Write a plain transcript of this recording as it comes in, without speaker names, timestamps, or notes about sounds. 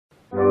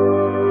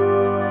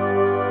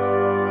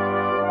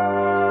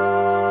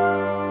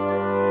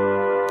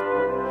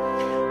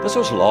Dis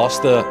ons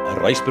laaste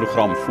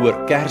reisprogram voor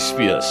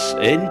Kersfees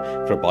en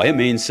vir baie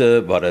mense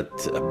wat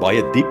dit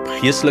baie diep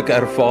geestelik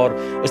ervaar,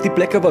 is die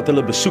plekke wat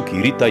hulle besoek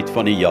hierdie tyd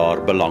van die jaar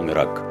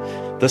belangrik.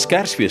 Dis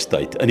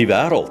Kersfeestyd in die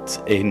wêreld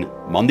en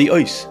Mandie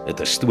Uys het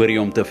 'n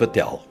storie om te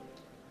vertel.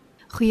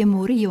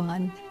 Goeiemôre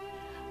Johan.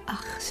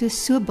 Ag,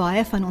 soos so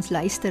baie van ons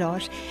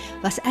luisteraars,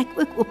 was ek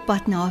ook op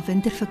pad na 'n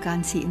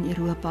wintervakansie in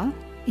Europa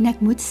en ek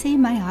moet sê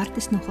my hart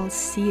is nogal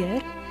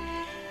seer.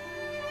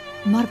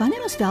 Maar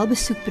wanneer ons wel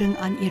besoek bring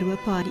aan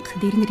Europa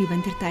gedurende die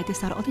wintertyd, is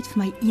daar altyd vir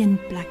my een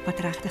plek wat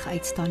regtig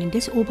uitstaan en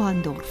dis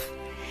ouddosent.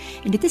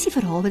 En dit is die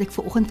verhaal wat ek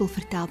vanoggend wil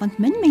vertel, want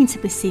min mense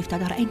besef dat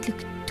daar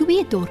eintlik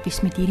 2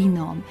 dorpies met hierdie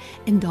naam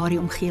in daardie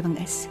omgewing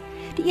is.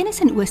 Die een is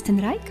in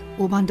Oostenryk,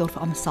 ouddosent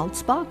am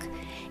Salzbach,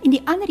 en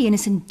die ander een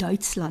is in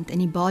Duitsland in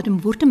die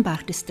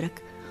Baden-Württemberg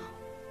distrik,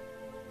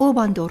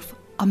 ouddosent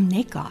am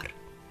Neckar.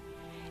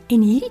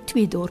 En hierdie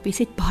 2 dorpies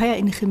het baie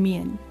in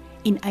gemeen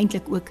en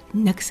eintlik ook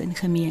niks in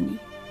gemeen nie.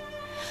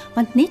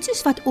 Want net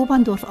soos wat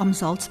ouddosent am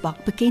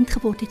Salzbach bekend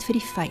geword het vir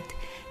die feit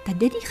dat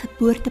dit die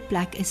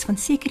geboorteplek is van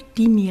seker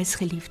die mees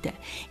geliefde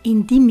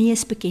en die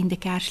mees bekende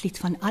kerslied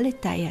van alle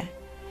tye,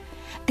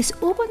 is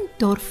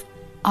ouddosent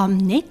am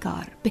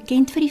Neckar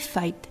bekend vir die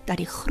feit dat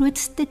die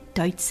grootste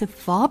Duitse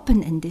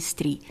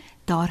wapenindustrie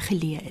daar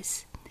geleë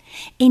is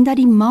en dat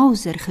die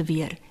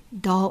Mauser-geweer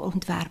daar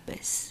ontwerp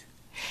is.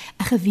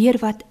 'n geweer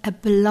wat 'n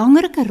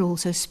belangrike rol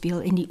sou speel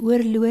in die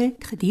oorloë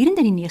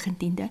gedurende die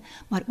 19de,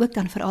 maar ook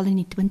dan veral in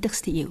die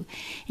 20ste eeu.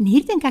 En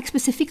hier dink ek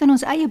spesifiek aan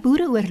ons eie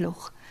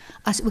boereoorlog,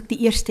 as ook die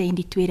Eerste en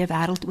die Tweede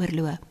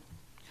Wêreldoorloë.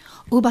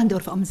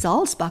 Ouddosent am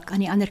Salzbach aan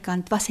die ander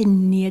kant was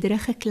 'n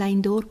nederige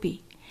klein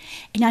dorpie.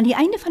 En aan die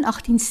einde van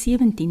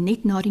 1817,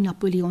 net na die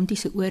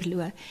Napoleontiese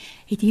oorloë,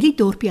 het hierdie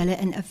dorpie hulle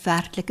in 'n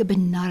werklike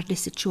benarde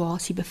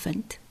situasie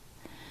bevind.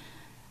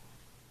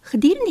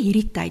 Gedurende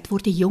hierdie tyd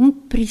word 'n jong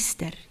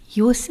priester,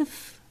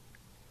 Josef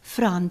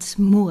Frans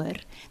Moor,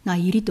 na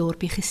hierdie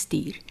dorpie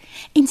gestuur.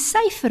 En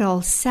sy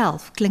verhaal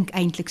self klink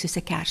eintlik soos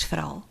 'n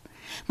Kersverhaal.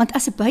 Want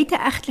as 'n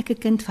buite-egtelike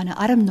kind van 'n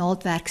arm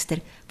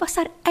naaldwerkster, was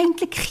daar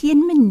eintlik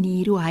geen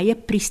manier hoe hy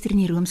 'n priester in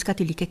die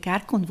Rooms-Katolieke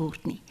Kerk kon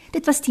word nie.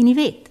 Dit was teen die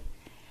wet.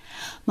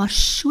 Maar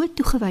so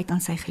toegewyd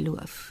aan sy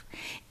geloof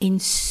en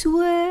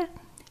so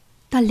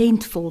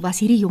talentvol was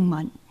hierdie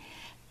jongman,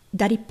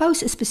 dat die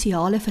paus 'n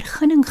spesiale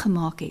vergunning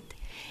gemaak het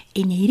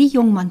en hierdie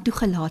jongman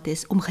toegelaat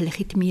is om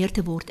gelegitimeer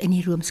te word in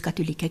die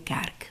Rooms-Katolieke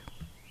Kerk.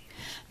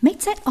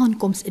 Met sy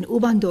aankoms in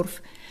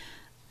ouddosent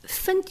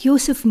vind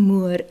Josef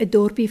Moor 'n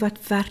dorpie wat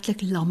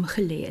werklik lam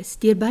gelê is,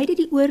 deur beide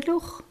die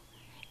oorlog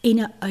en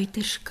 'n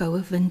uiters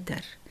koue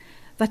winter,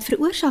 wat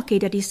veroorsaak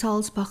het dat die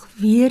Salzbach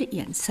weer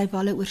eens sy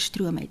walle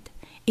oorstroom het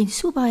en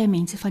so baie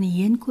mense van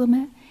die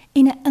heenkome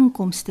en 'n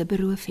inkomste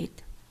beroof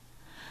het.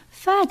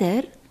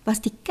 Verder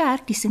was die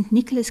kerk, die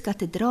Sint-Nicholas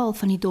kathedraal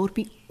van die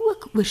dorpie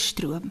ook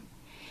oorstroom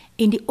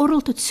en die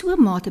orgel tot so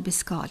 'n mate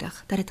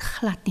beskadig dat dit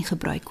glad nie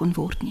gebruik kon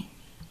word nie.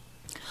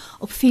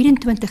 Op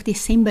 24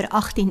 Desember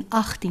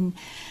 1818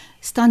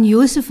 staan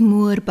Josef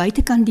Moor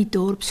buitekant die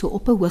dorp so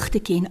op 'n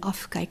hoogtekie en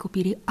afkyk op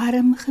hierdie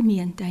arm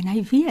gemeente en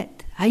hy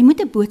weet, hy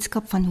moet 'n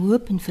boodskap van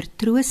hoop en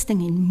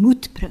vertroosting en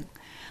moed bring,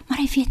 maar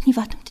hy weet nie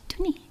wat om te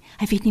doen nie.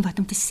 Hy weet nie wat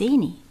om te sê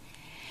nie.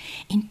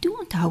 En toe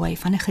onthou hy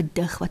van 'n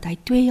gedig wat hy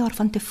 2 jaar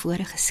van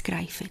tevore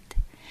geskryf het.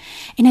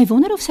 En hy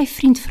wonder of sy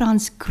vriend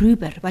Franz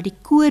Gruber, wat die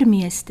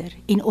koormeester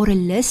en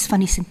orgelis van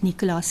die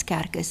Sint-Nicolaas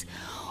kerk is,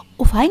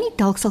 of hy nie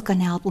dalk sal kan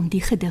help om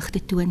die gedig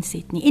te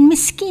toonset nie. En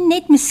miskien,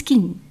 net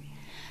miskien,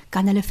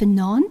 kan hulle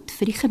vanaand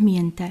vir die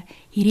gemeente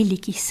hierdie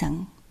liedjie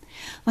sing.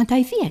 Want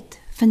hy weet,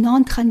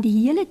 vanaand gaan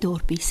die hele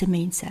dorpie se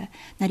mense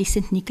na die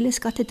Sint-Nicholas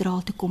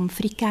kathedraal te kom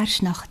vir die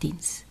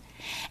Kersnagdiens.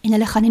 En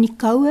hulle gaan in die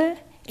koue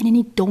en in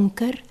die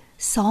donker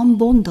saam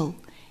bondel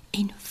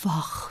en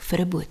wag vir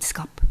 'n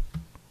boodskap.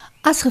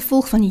 As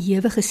gevolg van die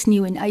ewige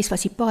sneeu en ys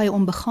was die paaie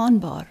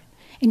onbegaanbaar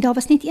en daar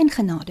was net een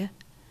genade.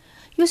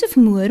 Josef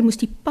Moor moes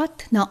die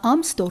pad na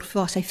Amsdorf,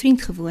 waar sy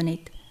vriend gewoon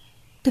het,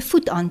 te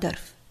voet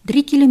aandurf,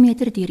 3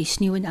 kilometer deur die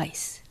sneeu en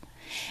ys.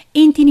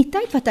 En teen die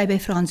tyd wat hy by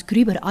Franz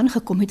Gruber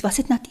aangekom het, was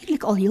dit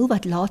natuurlik al heel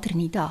wat later in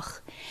die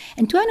dag.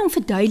 En toe hy hom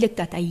verduidelik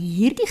dat hy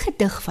hierdie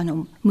gedig van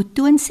hom moet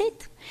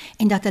toonset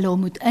en dat hulle hom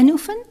moet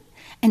inoefen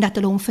en dat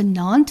hulle hom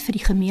vanaand vir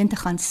die gemeente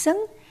gaan sing,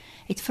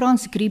 het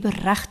Franz Gruber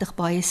regtig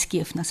baie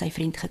skeef na sy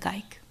vriend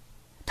gekyk.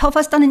 Daar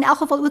was dan in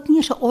elk geval ook nie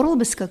eens 'n orgel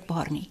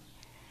beskikbaar nie.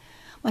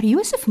 Maar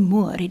Josef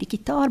Moor het die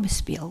gitaar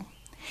bespeel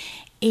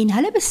en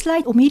hulle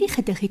besluit om hierdie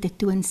gedig te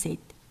toonset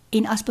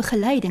en as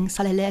begeleiding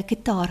sal hulle 'n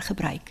gitaar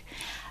gebruik.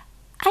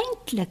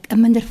 Eintlik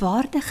 'n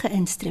minderwaardige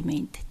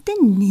instrument, te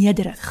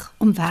nederig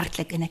om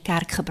werklik in 'n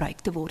kerk gebruik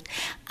te word.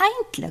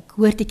 Eintlik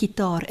hoort die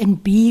gitaar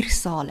in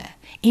biersale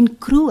en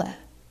kroë.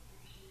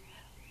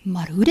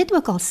 Maar hoe dit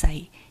ook al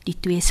sy, die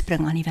 2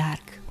 spring aan die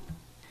werk.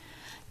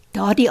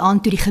 Daardie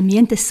aand toe die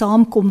gemeente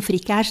saamkom vir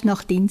die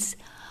Kersnagdiens,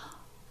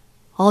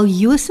 haal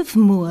Josef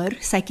Moor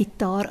sy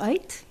gitaar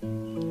uit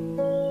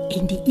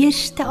en die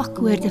eerste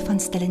akkoorde van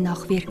Stille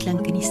Nag weer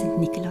klink in die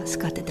Sint-Nicholas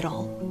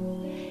kathedraal.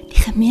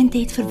 Die gemeente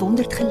het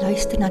verwonderd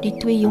geluister na die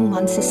 2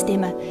 jongmans se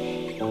stemme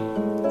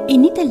En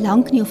nie te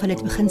lank nie of hulle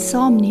het begin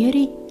saam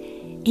neurie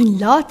en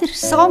later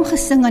saam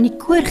gesing aan die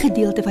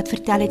koorgedeelte wat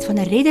vertel het van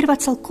 'n redder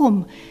wat sal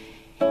kom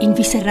en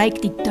wie se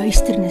ryk die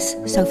duisternis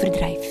sou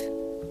verdryf.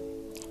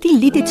 Die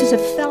lied het soos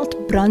 'n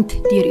veldbrand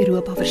deur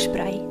Europa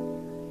versprei.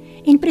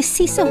 En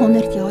presies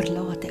 100 jaar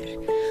later,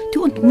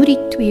 toe ontmoet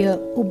die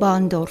twee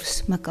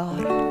Obandorfs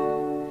mekaar.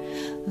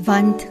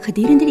 Want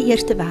gedurende die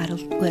Eerste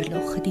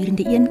Wêreldoorlog,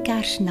 gedurende een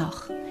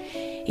Kersnag,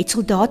 het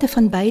soldate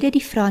van beide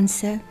die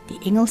Franse, die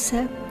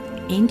Engelse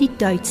en die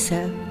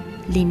Duitse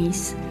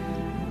linies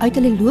uit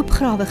hulle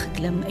loopgrawe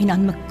geklim en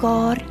aan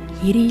mekaar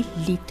hierdie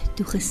lied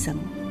toegesing.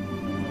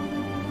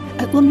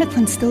 'n Oomblik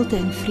van stilte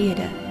en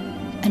vrede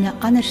in 'n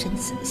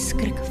andersins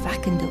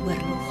skrikwekkende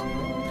oorlog.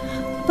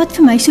 Wat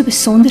vir my so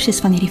besonder is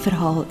van hierdie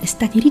verhaal, is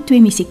dat hierdie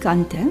twee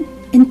musikante,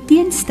 in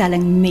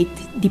teenstelling met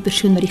die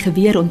persoon wat die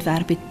geweer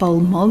ontwerp het, Paul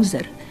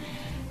Mauser,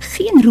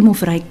 geen roem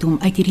of rykdom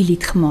uit hierdie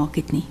lied gemaak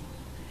het nie.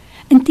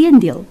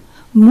 Inteendeel,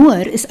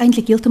 Moore is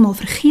eintlik heeltemal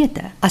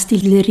vergete as die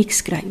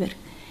liriekskrywer.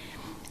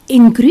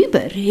 En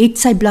Gruber het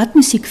sy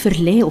bladmusiek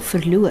verlê of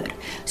verloor,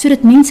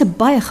 sodat mense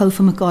baie gou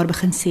van mekaar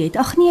begin sê het,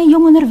 ag nee,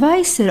 jong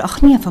onderwyser, ag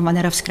nee, van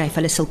wanneer af skryf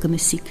hulle sulke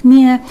musiek?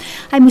 Nee,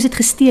 hy moes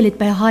dit gesteel het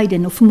by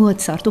Haydn of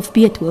Mozart of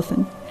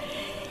Beethoven.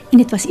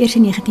 En dit was eers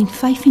in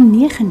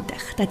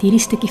 1995 dat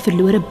hierdie stukkie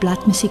verlore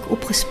bladmusiek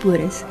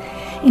opgespoor is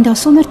en daar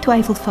sonder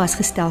twyfel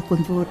vasgestel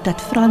kon word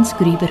dat Franz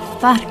Gruber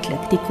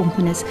werklik die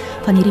komponis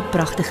van hierdie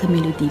pragtige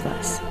melodie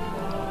was.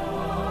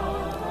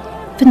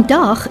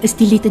 Vandag is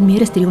die lied in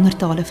meer as 300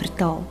 tale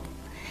vertaal.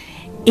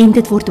 En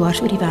dit word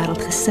dwars oor die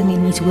wêreld gesing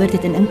en mens hoor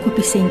dit in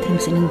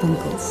inkopiesentrums en in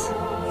winkels.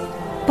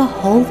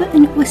 Behalwe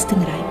in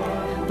Oostenryk,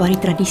 waar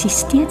die tradisie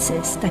steeds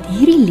is dat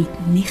hierdie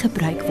lied nie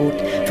gebruik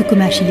word vir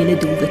kommersiële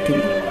doelwitte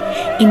nie.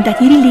 En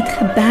dat hierdie lied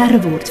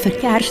geberg word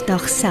vir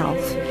Kersdag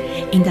self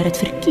en dat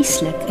dit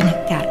verkieslik in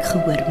 'n kerk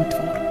gehoor moet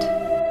word.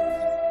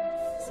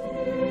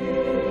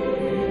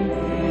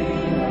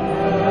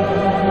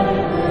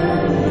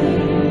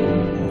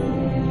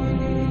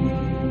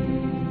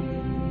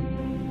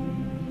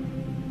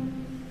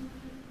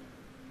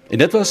 En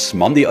dit was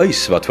Mandie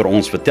Uys wat vir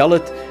ons vertel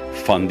het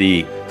van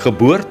die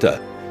geboorte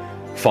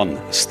van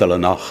Stille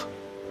Nag.